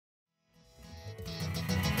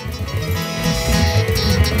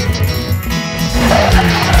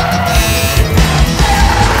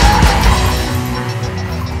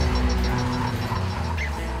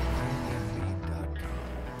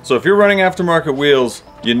So if you're running aftermarket wheels,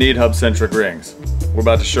 you need hub-centric rings. We're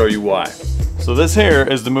about to show you why. So this here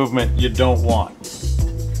is the movement you don't want.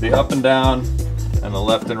 The up and down and the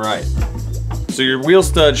left and right. So your wheel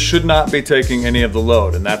stud should not be taking any of the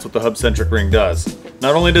load, and that's what the hub-centric ring does.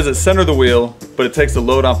 Not only does it center the wheel, but it takes the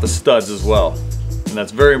load off the studs as well. And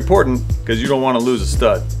that's very important because you don't want to lose a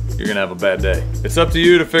stud. You're gonna have a bad day. It's up to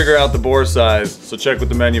you to figure out the bore size, so check with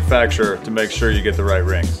the manufacturer to make sure you get the right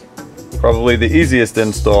rings. Probably the easiest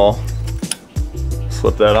install.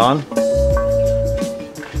 Slip that on.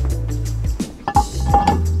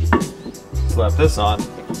 Slap this on.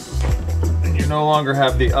 And you no longer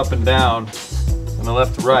have the up and down and the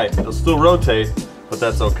left to right. It'll still rotate, but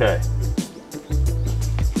that's okay.